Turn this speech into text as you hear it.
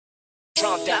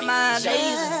Got my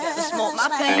laser to smoke my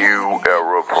pain. New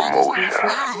Era Promotion.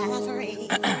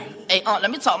 Hey, let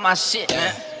me talk my shit,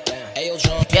 man.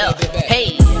 Yeah,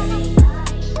 hey.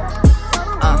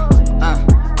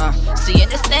 Seeing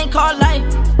this thing called life.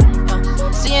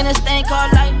 Seeing this thing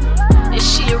called life.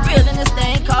 This shit real in this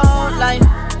thing called life.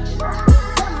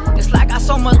 It's like I got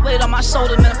so much weight on my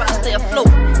shoulders, man, but I stay afloat.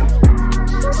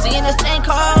 Seeing this thing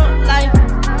called life.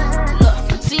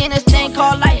 Look, seeing this thing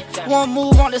called life. Won't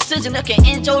move on decision that can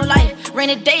end your life.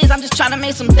 Rainy days, I'm just trying to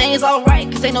make some things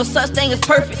alright, cause ain't no such thing as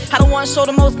perfect. I don't wanna show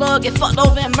the most love, get fucked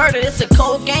over and murdered. It's a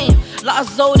cold game.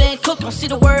 Lost Zoda and Cook, don't see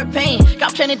the word pain.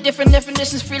 Got plenty different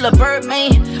definitions, free La Bird,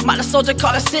 man. My soldier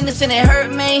called a sentence and it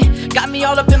hurt, man. Got me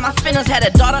all up in my feelings, had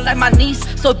a daughter like my niece.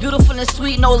 So beautiful and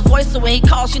sweet, know his voice, so when he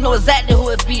calls, she know exactly who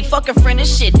it be. Fuck a friend,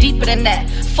 this shit deeper than that.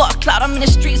 Fuck clout, I'm in the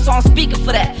streets, so I'm speaking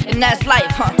for that. And that's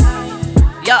life, huh?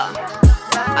 Yeah,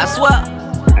 I swear.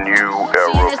 New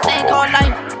Era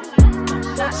Promotion.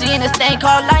 Seeing this thing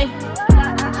called life.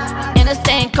 And this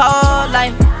thing called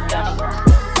life.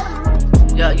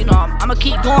 Yeah, you know, I'ma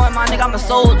keep going, my nigga. I'm a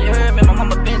soldier, you heard me? My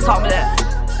mama been taught me that.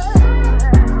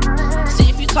 See,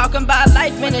 if you talking about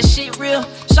life, man, this shit real.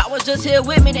 Shot was just here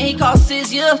with me, then he called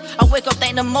 6 years. I wake up,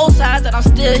 thank the most high that I'm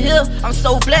still here. I'm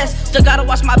so blessed. Still gotta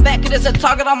watch my back, cause there's a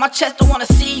target on my chest. Don't wanna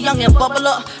see young and bubble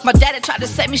up. My daddy tried to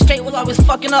set me straight, was always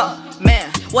fucking up. Man,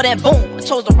 well then boom, I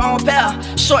chose the wrong path.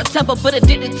 Short temper, but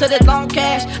addicted to that long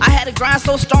cash. I had to grind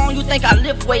so strong, you think I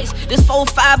lift weights. This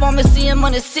 4-5 on me, seeing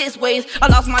money 6 ways. I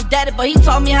lost my daddy, but he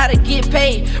taught me how to get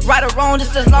paid. Right or wrong,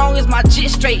 just as long as my jit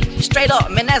straight. Straight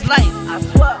up, man, that's life, I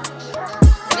swear.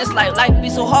 And it's like life be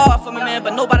so hard for me, man,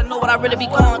 but nobody know what I really be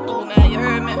going through, man, you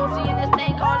heard me? So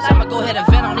I'ma go ahead and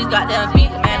vent on these goddamn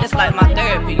beats, man. This like my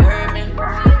therapy, you heard me?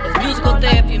 It's musical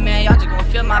therapy, man, y'all just gonna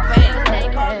feel my pain.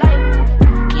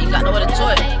 You ain't got no other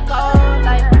choice.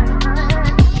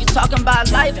 You talking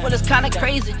about life, well it's kinda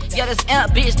crazy. Yeah, this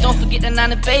amp, bitch, don't forget the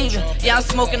 90 baby. Yeah, I'm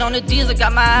smoking on the diesel,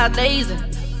 got my eyes laser.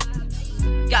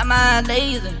 Got my eyes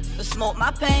laser to smoke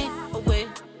my pain away.